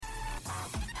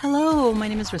Hello, my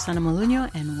name is Rosanna Molinho,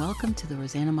 and welcome to the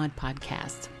Rosanna Mod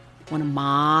Podcast. Want to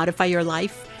modify your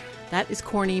life? That is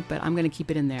corny, but I'm going to keep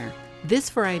it in there.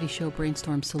 This variety show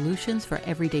brainstorms solutions for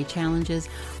everyday challenges,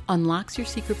 unlocks your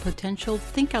secret potential,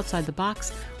 think outside the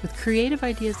box with creative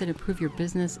ideas that improve your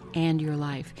business and your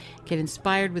life. Get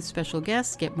inspired with special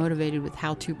guests, get motivated with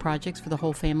how-to projects for the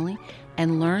whole family,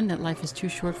 and learn that life is too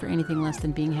short for anything less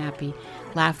than being happy.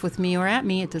 Laugh with me or at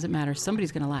me, it doesn't matter.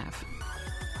 Somebody's going to laugh.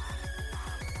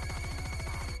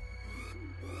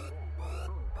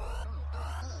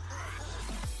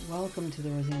 Welcome to the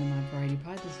Rosanna Mod Variety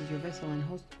Pod. This is your vessel and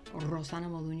host, Rosanna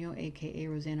Molinho, aka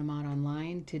Rosanna Mod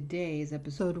Online. Today is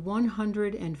episode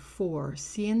 104,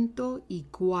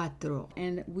 104,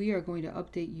 and we are going to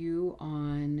update you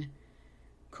on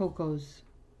Coco's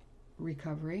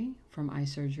recovery from eye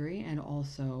surgery and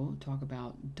also talk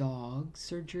about dog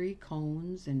surgery,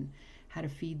 cones, and how to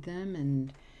feed them,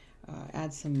 and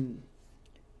add some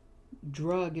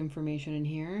drug information in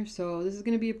here. So this is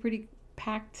going to be a pretty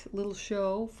packed little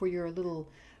show for your little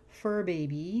fur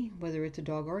baby, whether it's a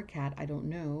dog or a cat, I don't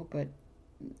know, but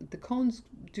the cones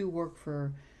do work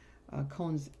for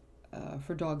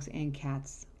for dogs and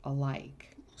cats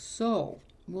alike. So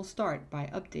we'll start by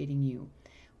updating you.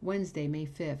 Wednesday, May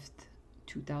 5th,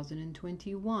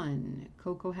 2021,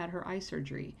 Coco had her eye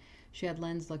surgery. She had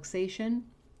lens luxation,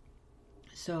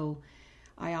 so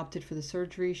I opted for the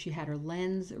surgery. She had her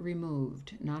lens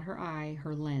removed, not her eye,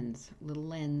 her lens. Little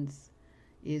lens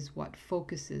is what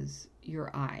focuses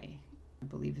your eye. I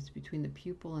believe it's between the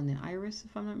pupil and the iris,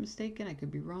 if I'm not mistaken. I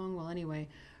could be wrong. Well, anyway,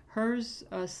 hers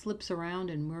slips around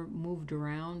and moved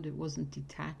around. It wasn't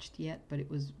detached yet, but it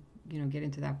was, getting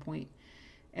to that point.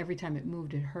 Every time it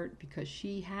moved, it hurt because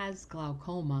she has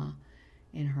glaucoma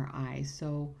in her eye.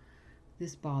 So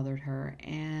this bothered her,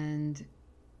 and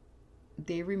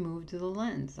they removed the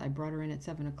lens. I brought her in at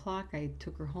 7 o'clock. I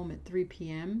took her home at 3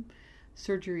 p.m.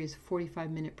 Surgery is a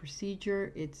 45-minute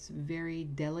procedure. It's very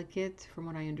delicate from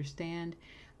what I understand.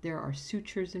 There are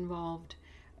sutures involved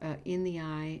in the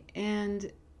eye,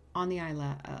 and on the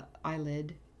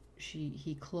eyelid.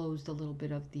 He closed a little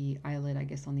bit of the eyelid, I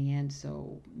guess, on the end,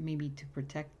 so maybe to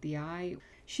protect the eye.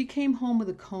 She came home with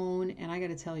a cone, and I got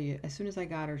to tell you, as soon as I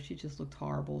got her, she just looked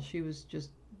horrible. She was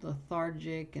just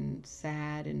lethargic and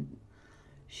sad, and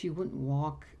she wouldn't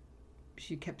walk.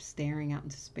 She kept staring out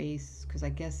into space because I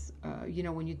guess,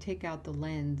 when you take out the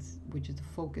lens, which is the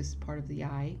focus part of the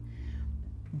eye,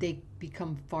 they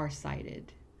become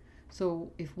farsighted.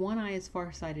 So if one eye is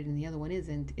farsighted and the other one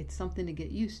isn't, it's something to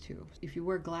get used to. If you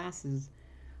wear glasses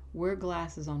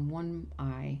on one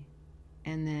eye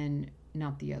and then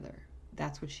not the other.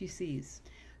 That's what she sees.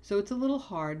 So it's a little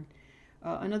hard.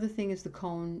 Another thing is the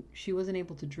cone. She wasn't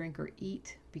able to drink or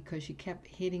eat because she kept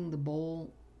hitting the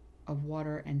bowl of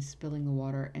water and spilling the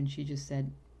water, and she just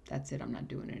said, that's it, I'm not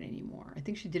doing it anymore. I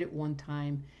think she did it one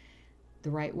time the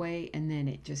right way, and then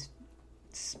it just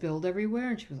spilled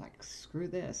everywhere, and she was like, screw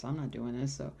this, I'm not doing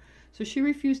this. So she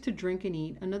refused to drink and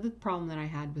eat. Another problem that I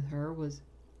had with her was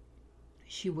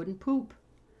she wouldn't poop.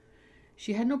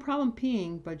 She had no problem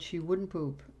peeing, but she wouldn't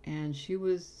poop, and she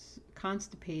was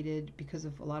constipated because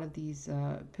of a lot of these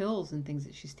pills and things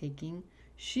that she's taking.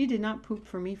 She did not poop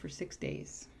for me for 6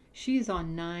 days. She's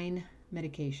on 9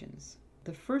 medications.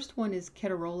 The first one is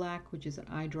ketorolac, which is an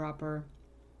eyedropper,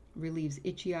 relieves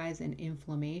itchy eyes and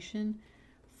inflammation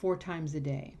 4 times a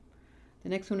day. The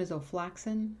next one is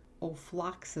ofloxacin,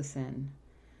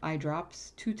 eye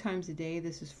drops 2 times a day.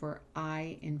 This is for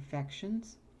eye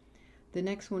infections. The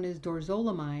next one is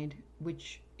dorzolamide,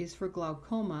 which is for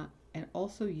glaucoma and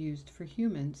also used for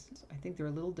humans. I think they're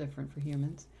a little different for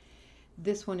humans.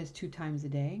 This one is 2 times a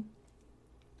day.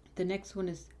 The next one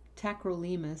is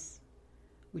tacrolimus,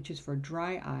 which is for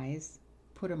dry eyes.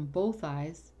 Put on both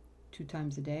eyes 2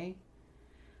 times a day.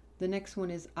 The next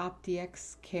one is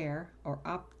Optix Care.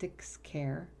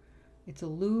 It's a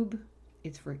lube.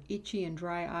 It's for itchy and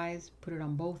dry eyes. Put it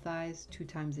on both eyes 2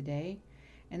 times a day.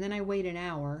 And then I wait an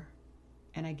hour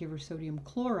and I give her sodium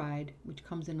chloride, which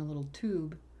comes in a little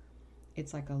tube.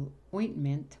 It's like a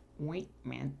ointment, which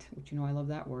I love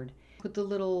that word. Put the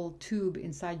little tube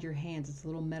inside your hands. It's a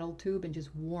little metal tube, and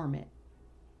just warm it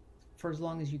for as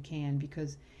long as you can,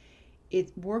 because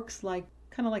it works like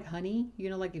kind of like honey.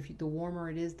 The warmer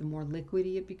it is, the more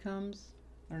liquidy it becomes.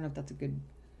 I don't know if that's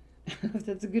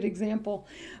a good example,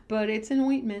 but it's an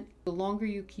ointment. The longer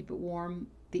you keep it warm,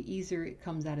 the easier it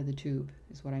comes out of the tube,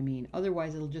 is what I mean.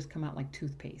 Otherwise, it'll just come out like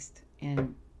toothpaste,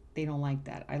 and they don't like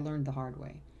that. I learned the hard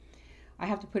way. I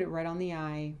have to put it right on the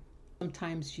eye.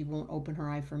 Sometimes she won't open her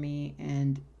eye for me,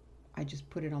 and I just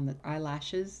put it on the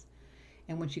eyelashes,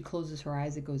 and when she closes her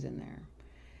eyes, it goes in there.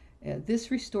 This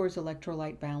restores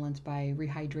electrolyte balance by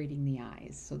rehydrating the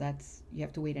eyes. So you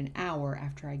have to wait an hour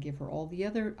after I give her all the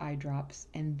other eye drops,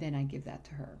 and then I give that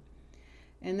to her.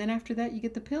 And then after that, you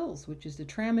get the pills, which is the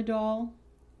tramadol,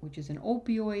 which is an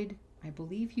opioid. I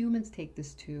believe humans take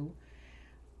this too.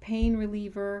 Pain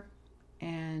reliever,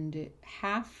 and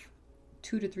half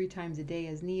 2 to 3 times a day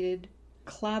as needed.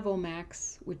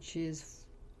 Clavomax, which is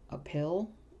a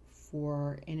pill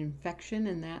for an infection,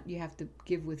 and that you have to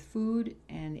give with food,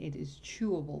 and it is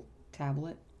chewable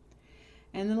tablet.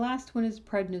 And the last one is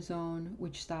prednisone,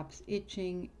 which stops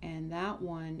itching, and that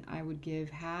one I would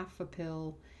give half a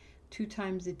pill 2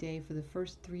 times a day for the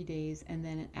first 3 days, and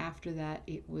then after that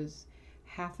it was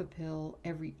half a pill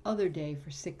every other day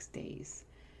for 6 days.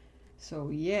 So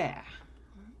yeah,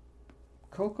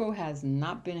 Coco has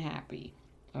not been happy.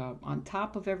 On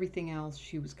top of everything else,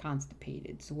 she was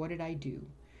constipated. So what did I do?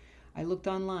 I looked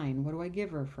online. What do I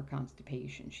give her for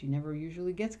constipation? She never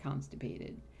usually gets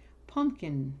constipated.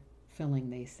 Pumpkin filling,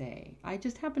 they say. I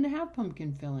just happen to have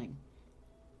pumpkin filling.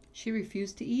 She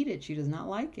refused to eat it. She does not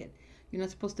like it. You're not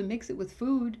supposed to mix it with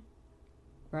food,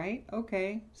 right?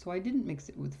 Okay, so I didn't mix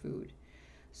it with food.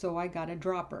 So I got a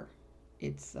dropper.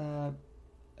 It's a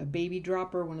baby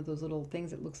dropper, one of those little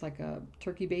things that looks like a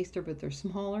turkey baster, but they're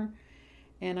smaller.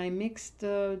 And I mixed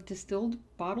distilled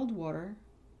bottled water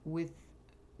with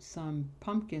some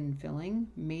pumpkin filling,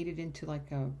 made it into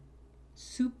like a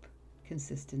soup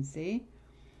consistency,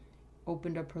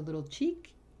 opened up her little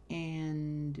cheek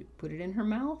and put it in her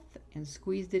mouth and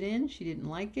squeezed it in. She didn't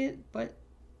like it, but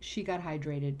she got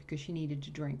hydrated because she needed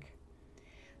to drink.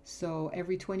 So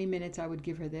every 20 minutes I would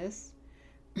give her this.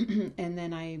 And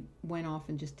then I went off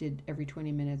and just did every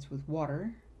 20 minutes with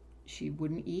water. She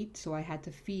wouldn't eat, so I had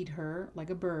to feed her like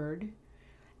a bird.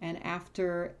 And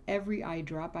after every eye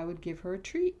drop, I would give her a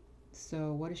treat.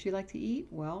 So what does she like to eat?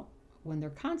 Well, when they're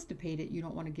constipated, you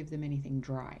don't want to give them anything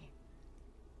dry.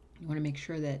 You want to make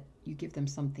sure that you give them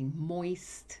something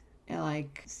moist,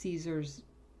 like Caesar's,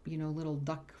 little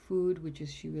duck food, which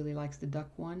is, she really likes the duck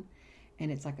one. And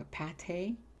it's like a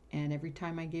pate. And every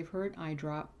time I gave her an eye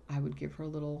drop, I would give her a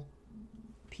little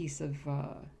piece of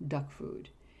duck food.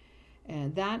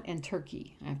 And that and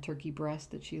turkey. I have turkey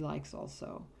breast that she likes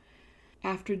also.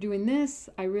 After doing this,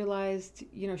 I realized,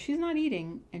 she's not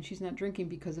eating and she's not drinking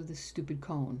because of this stupid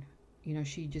cone.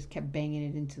 She just kept banging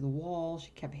it into the wall.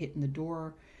 She kept hitting the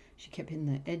door. She kept hitting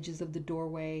the edges of the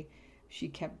doorway. She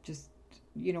kept just,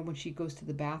 when she goes to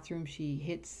the bathroom,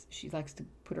 she likes to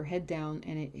put her head down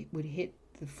and it would hit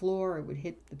the floor, it would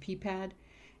hit the pee pad,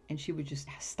 and she would just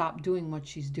stop doing what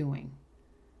she's doing.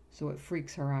 So it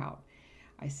freaks her out.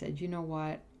 I said, you know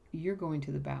what? You're going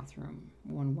to the bathroom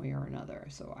one way or another.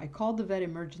 So I called the vet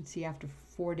emergency after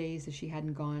 4 days that she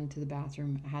hadn't gone to the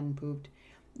bathroom, hadn't pooped.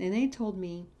 And they told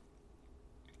me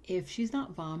if she's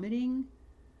not vomiting,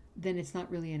 then it's not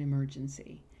really an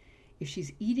emergency. If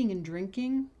she's eating and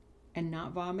drinking and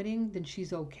not vomiting, then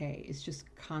she's okay. It's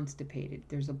just constipated.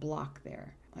 There's a block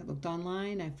there. I looked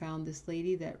online. I found this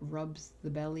lady that rubs the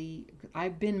belly.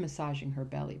 I've been massaging her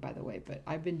belly, by the way, but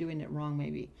I've been doing it wrong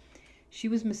maybe. She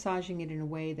was massaging it in a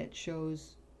way that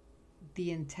shows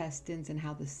the intestines and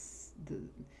how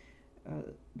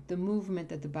the movement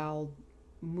that the bowel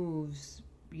moves,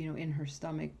 in her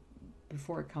stomach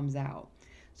before it comes out.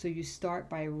 So you start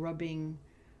by rubbing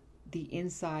the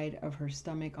inside of her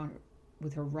stomach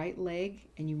with her right leg,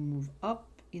 and you move up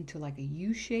into like a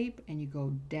U shape, and you go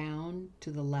down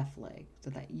to the left leg, so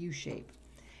that U shape.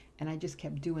 And I just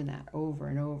kept doing that over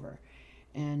and over.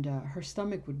 And her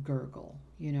stomach would gurgle,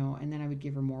 and then I would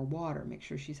give her more water, make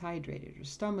sure she's hydrated. Her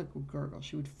stomach would gurgle.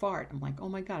 She would fart. I'm like, oh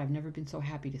my God, I've never been so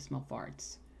happy to smell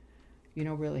farts.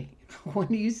 Really,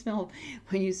 when you smell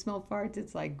farts,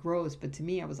 it's like gross. But to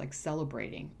me, I was like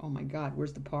celebrating. Oh my God,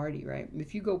 where's the party, right?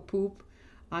 If you go poop,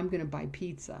 I'm going to buy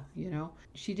pizza,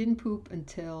 She didn't poop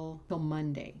until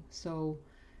Monday. So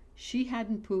she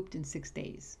hadn't pooped in 6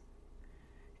 days.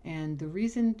 And the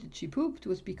reason that she pooped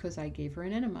was because I gave her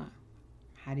an enema.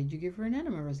 How did you give her an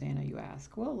enema, Rosanna, you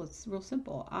ask? Well, it's real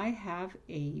simple. I have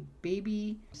a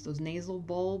baby, those nasal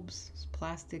bulbs,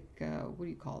 plastic, what do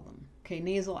you call them? Okay,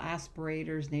 nasal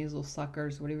aspirators, nasal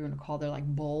suckers, whatever you want to call them. They're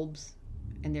like bulbs,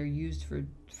 and they're used for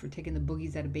taking the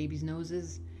boogies out of babies'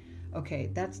 noses. Okay,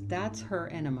 that's her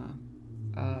enema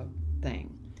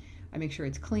thing. I make sure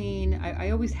it's clean.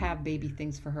 I always have baby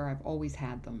things for her. I've always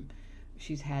had them.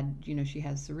 She's had, she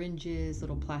has syringes,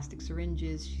 little plastic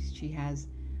syringes. She has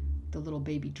the little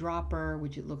baby dropper,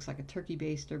 which it looks like a turkey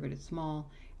baster, but it's small.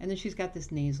 And then she's got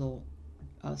this nasal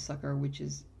sucker, which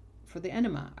is for the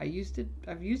enema. I've used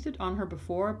it on her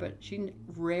before, but she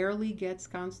rarely gets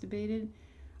constipated.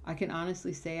 I can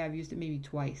honestly say I've used it maybe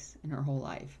twice in her whole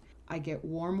life. I get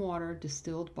warm water,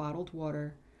 distilled bottled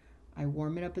water. I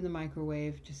warm it up in the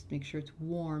microwave, just make sure it's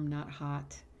warm, not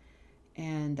hot.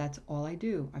 And that's all I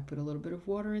do. I put a little bit of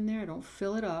water in there. I don't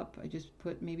fill it up. I just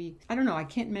put maybe, I don't know, I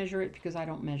can't measure it because I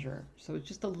don't measure. So it's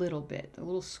just a little bit, a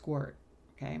little squirt,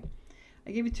 okay?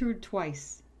 I gave it to her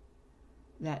twice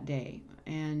that day.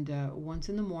 And once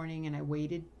in the morning, and I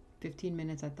waited 15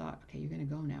 minutes. I thought, okay, you're going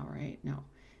to go now, right? No.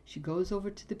 She goes over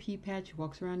to the pee pad. She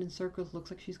walks around in circles,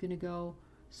 looks like she's going to go,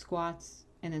 squats,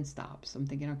 and then stops. I'm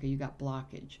thinking, okay, you got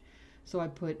blockage. So I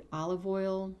put olive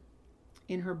oil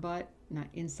in her butt, not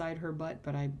inside her butt,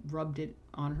 but I rubbed it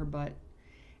on her butt.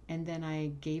 And then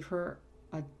I gave her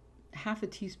a half a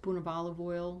teaspoon of olive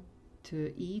oil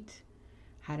to eat.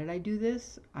 How did I do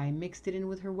this? I mixed it in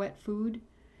with her wet food,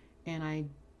 and I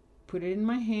put it in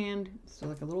my hand, so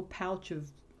like a little pouch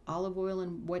of olive oil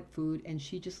and wet food, and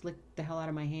she just licked the hell out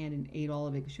of my hand and ate all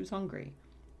of it because she was hungry.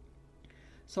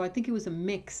 So I think it was a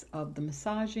mix of the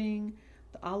massaging,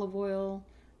 the olive oil,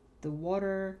 the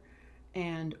water,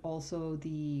 and also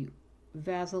the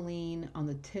Vaseline on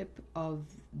the tip of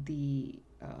the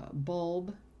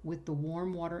bulb with the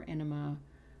warm water enema.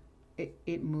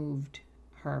 It moved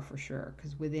her for sure,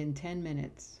 because within 10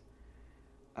 minutes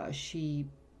she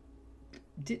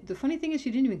did. The funny thing is, she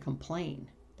didn't even complain.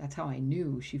 That's how I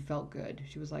knew she felt good.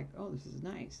 She was like, oh, this is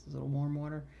nice, this little warm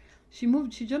water. She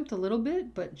moved, she jumped a little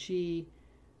bit, but she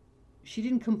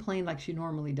didn't complain like she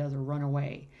normally does or run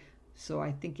away. So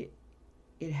I think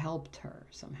it helped her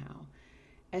somehow.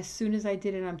 As soon as I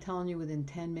did it, I'm telling you, within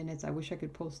 10 minutes, I wish I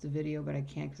could post the video, but I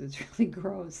can't because it's really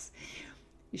gross.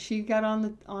 She got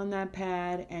on that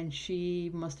pad, and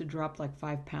she must have dropped like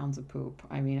 5 pounds of poop.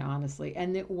 I mean, honestly.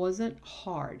 And it wasn't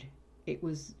hard. It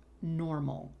was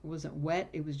normal. It wasn't wet.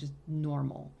 It was just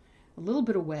normal. A little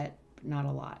bit of wet, but not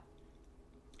a lot.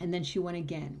 And then she went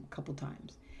again a couple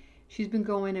times. She's been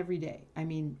going every day. I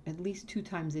mean, at least 2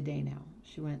 times a day now.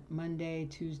 She went Monday,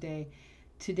 Tuesday.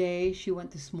 Today, she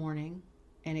went this morning,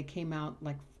 and it came out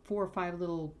like 4 or 5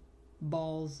 little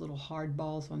balls, little hard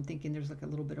balls. So I'm thinking there's like a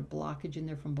little bit of blockage in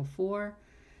there from before.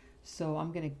 So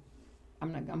I'm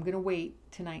gonna wait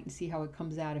tonight and see how it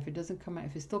comes out. If it doesn't come out,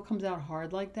 if it still comes out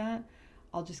hard like that,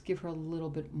 I'll just give her a little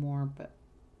bit more, but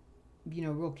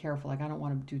real careful. Like, I don't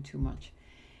want to do too much.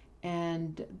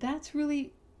 And that's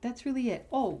really it.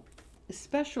 Oh,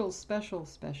 special.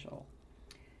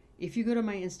 If you go to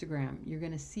my Instagram, you're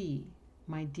gonna see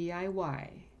my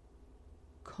DIY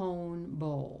cone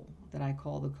bowl that I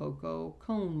call the Coco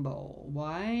Cone Bowl.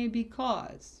 Why?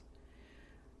 Because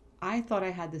I thought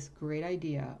I had this great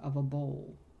idea of a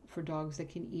bowl for dogs that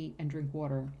can eat and drink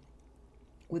water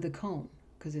with a cone,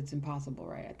 because it's impossible,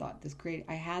 right? I thought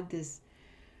I had this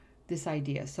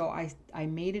idea. So I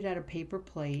made it out of paper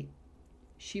plate.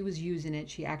 She was using it.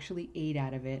 She actually ate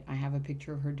out of it. I have a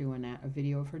picture of her doing that, a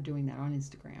video of her doing that on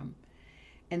Instagram.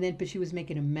 But she was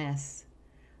making a mess.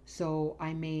 So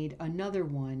I made another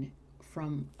one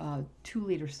from a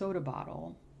 2-liter soda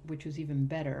bottle, which was even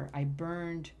better. I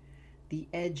burned the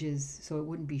edges so it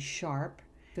wouldn't be sharp,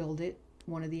 filled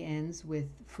one of the ends with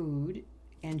food,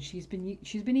 and she's been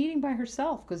eating by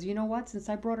herself, because you know what? Since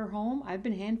I brought her home, I've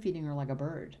been hand feeding her like a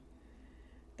bird.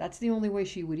 That's the only way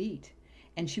she would eat,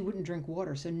 and she wouldn't drink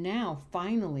water. So now,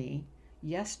 finally,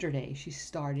 yesterday, she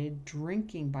started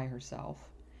drinking by herself,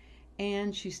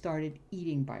 and she started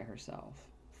eating by herself.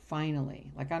 Finally,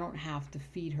 like, I don't have to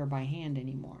feed her by hand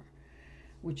anymore,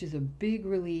 which is a big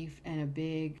relief and a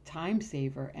big time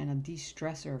saver and a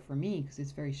de-stressor for me, because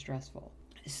it's very stressful.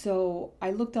 So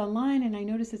I looked online, and I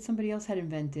noticed that somebody else had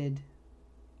invented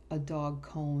a dog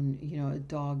cone, a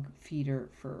dog feeder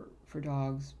for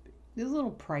dogs. It was a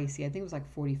little pricey. I think it was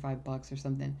like $45 or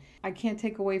something. I can't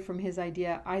take away from his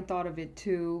idea. I thought of it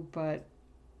too, but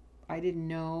I didn't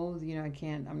know,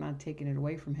 I'm not taking it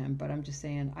away from him, but I'm just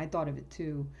saying I thought of it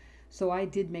too. So I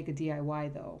did make a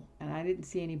DIY though, and I didn't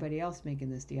see anybody else making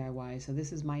this DIY, so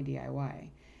this is my DIY.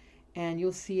 And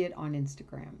you'll see it on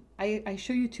Instagram. I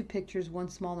show you 2 pictures, one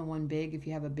small and one big. If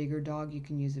you have a bigger dog, you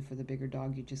can use it for the bigger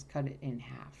dog. You just cut it in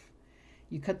half.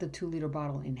 You cut the 2-liter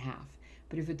bottle in half.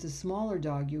 But if it's a smaller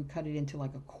dog, you cut it into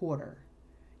like a quarter.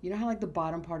 You know how like the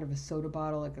bottom part of a soda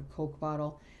bottle, like a Coke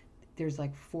bottle, there's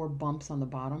like 4 bumps on the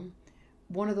bottom?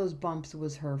 One of those bumps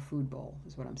was her food bowl,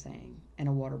 is what I'm saying, and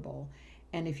a water bowl.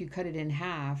 And if you cut it in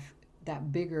half,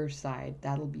 that bigger side,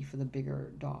 that'll be for the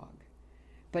bigger dog.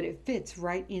 But it fits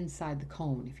right inside the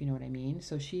cone, if you know what I mean.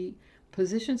 So she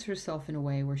positions herself in a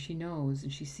way where she knows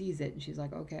and she sees it, and she's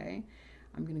like, okay,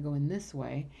 I'm going to go in this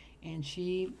way. And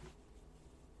she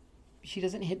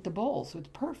doesn't hit the bowl, so it's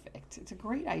perfect. It's a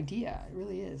great idea. It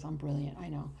really is. I'm brilliant, I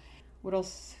know. What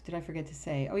else did I forget to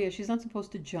say? Oh, yeah, she's not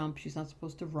supposed to jump. She's not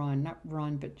supposed to run. Not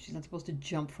run, but she's not supposed to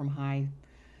jump from high.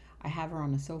 I have her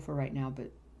on the sofa right now,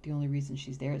 but the only reason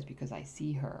she's there is because I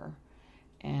see her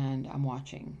and I'm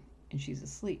watching and she's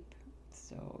asleep.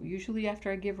 So usually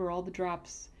after I give her all the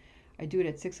drops, I do it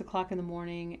at 6 o'clock in the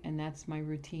morning, and that's my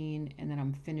routine. And then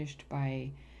I'm finished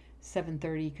by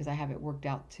 7:30 because I have it worked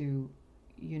out to,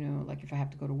 like if I have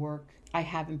to go to work. I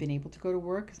haven't been able to go to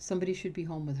work. Somebody should be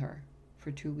home with her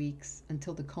for 2 weeks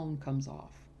until the cone comes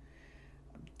off.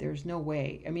 There's no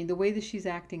way. I mean, the way that she's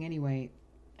acting anyway,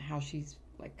 how she's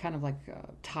kind of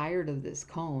tired of this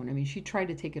cone. I mean, she tried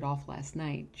to take it off last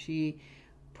night. She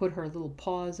put her little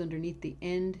paws underneath the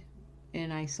end,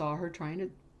 and I saw her trying to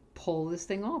pull this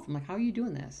thing off. I'm like, how are you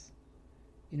doing this?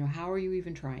 How are you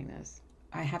even trying this?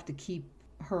 I have to keep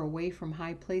her away from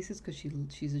high places because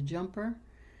she's a jumper.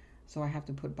 So I have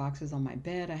to put boxes on my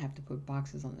bed. I have to put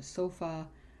boxes on the sofa,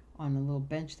 on a little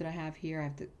bench that I have here. I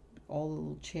have to, all the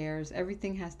little chairs,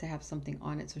 everything has to have something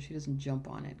on it so she doesn't jump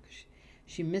on it.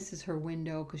 She misses her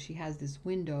window because she has this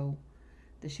window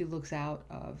that she looks out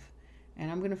of. And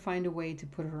I'm going to find a way to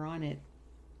put her on it,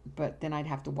 but then I'd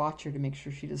have to watch her to make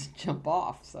sure she doesn't jump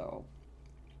off. So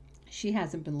she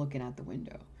hasn't been looking out the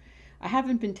window. I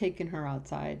haven't been taking her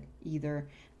outside either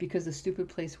because the stupid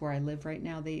place where I live right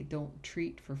now, they don't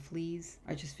treat for fleas.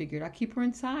 I just figured I'll keep her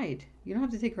inside. You don't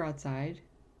have to take her outside.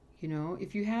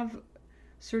 If you have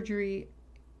surgery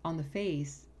on the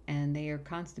face and they are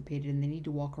constipated and they need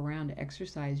to walk around to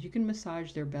exercise, you can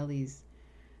massage their bellies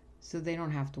so they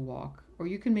don't have to walk. Or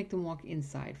you can make them walk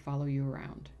inside, follow you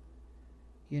around.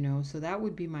 So that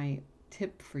would be my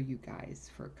tip for you guys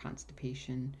for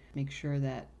constipation. Make sure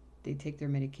that they take their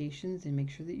medications and make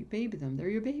sure that you baby them. They're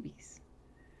your babies.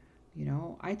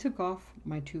 I took off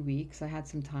my 2 weeks. I had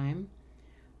some time.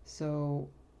 So,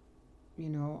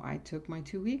 I took my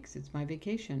 2 weeks. It's my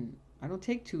vacation. I don't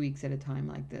take 2 weeks at a time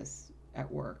like this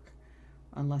at work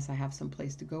unless I have some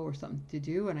place to go or something to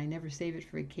do. And I never save it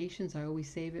for vacations. I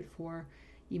always save it for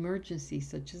emergencies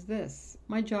such as this.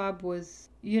 My job was,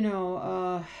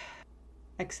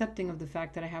 accepting of the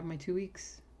fact that I have my 2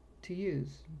 weeks to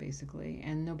use, basically,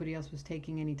 and nobody else was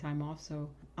taking any time off. So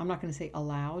I'm not going to say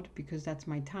allowed because that's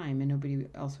my time and nobody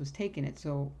else was taking it.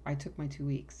 So I took my 2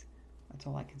 weeks. That's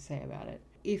all I can say about it.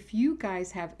 If you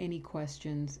guys have any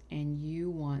questions and you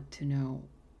want to know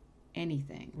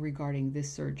anything regarding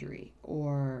this surgery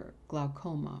or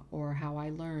glaucoma or how I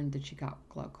learned that she got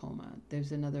glaucoma,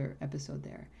 there's another episode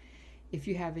there. If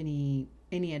you have any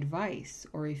advice,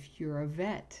 or if you're a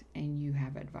vet and you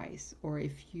have advice, or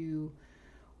if you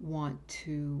want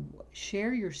to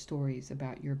share your stories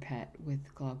about your pet with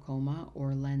glaucoma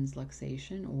or lens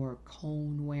luxation or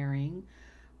cone wearing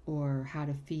or how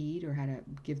to feed or how to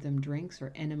give them drinks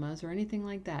or enemas or anything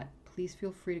like that, please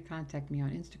feel free to contact me on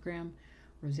Instagram,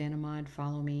 Rosanna Mod.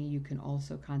 Follow me. You can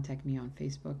also contact me on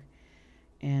Facebook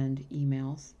and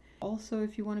emails. Also,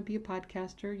 if you want to be a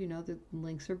podcaster, the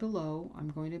links are below. I'm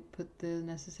going to put the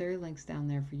necessary links down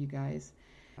there for you guys.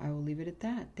 I will leave it at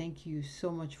that. Thank you so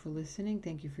much for listening.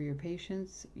 Thank you for your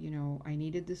patience. I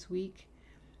needed this week.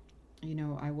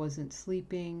 I wasn't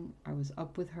sleeping. I was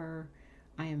up with her.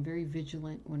 I am very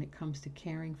vigilant when it comes to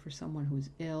caring for someone who's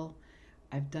ill.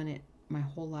 I've done it my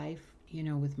whole life,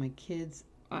 with my kids.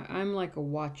 I'm like a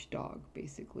watchdog,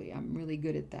 basically. I'm really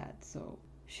good at that. So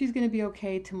she's going to be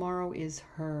okay. Tomorrow is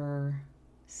her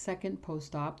second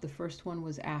post-op. The first one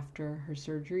was after her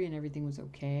surgery and everything was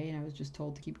okay. And I was just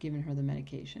told to keep giving her the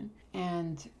medication.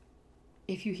 And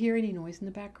if you hear any noise in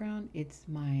the background, it's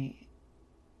my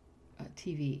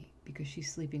TV because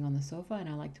she's sleeping on the sofa and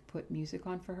I like to put music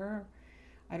on for her.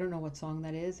 I don't know what song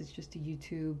that is. It's just a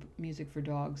YouTube music for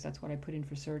dogs. That's what I put in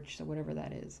for search. So whatever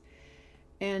that is.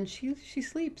 And she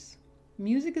sleeps.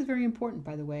 Music is very important,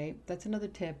 by the way. That's another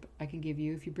tip I can give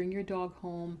you. If you bring your dog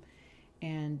home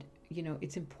and,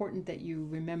 it's important that you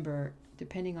remember,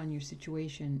 depending on your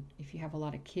situation, if you have a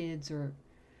lot of kids, or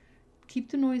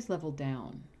keep the noise level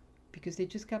down because they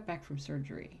just got back from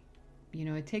surgery.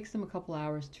 It takes them a couple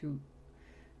hours to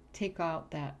take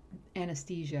out that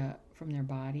anesthesia from their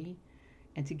body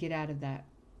and to get out of that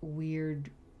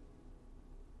weird,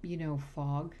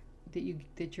 fog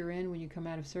that you're in when you come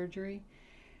out of surgery.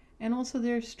 And also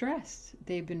they're stressed.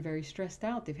 They've been very stressed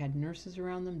out. They've had nurses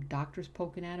around them, doctors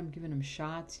poking at them, giving them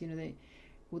shots, they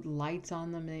with lights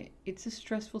on them. It's a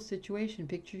stressful situation.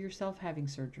 Picture yourself having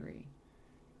surgery.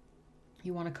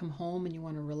 You want to come home and you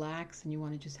want to relax and you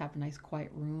want to just have a nice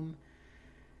quiet room,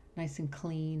 nice and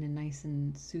clean and nice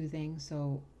and soothing.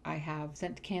 So I have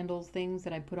scent candles, things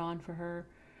that I put on for her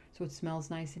so it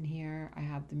smells nice in here. I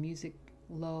have the music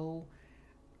low.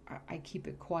 I keep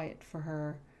it quiet for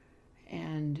her.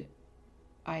 And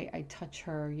I touch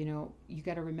her, you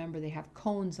got to remember they have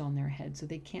cones on their head, so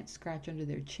they can't scratch under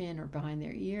their chin or behind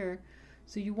their ear.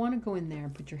 So you want to go in there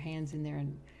and put your hands in there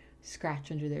and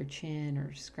scratch under their chin,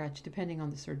 or scratch, depending on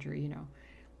the surgery,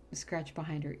 scratch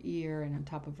behind her ear and on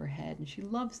top of her head. And she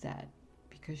loves that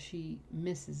because she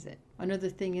misses it. Another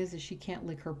thing is she can't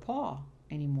lick her paw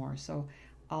anymore. So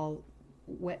I'll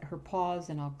wet her paws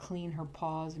and I'll clean her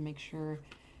paws and make sure,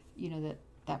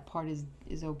 that part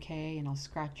is okay. And I'll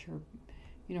scratch her,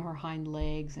 her hind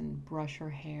legs and brush her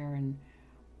hair, and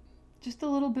just a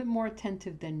little bit more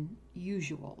attentive than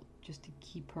usual, just to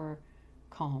keep her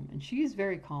calm. And she is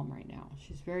very calm right now.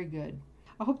 She's very good.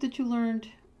 I hope that you learned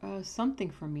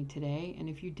something from me today. And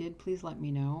if you did, please let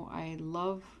me know. I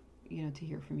love, to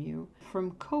hear from you.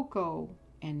 From Coco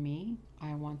and me,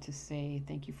 I want to say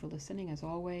thank you for listening as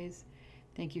always.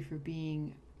 Thank you for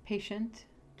being patient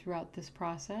throughout this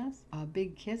process. A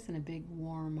big kiss and a big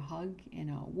warm hug and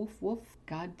a woof woof.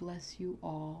 God bless you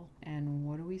all. And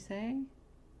what do we say?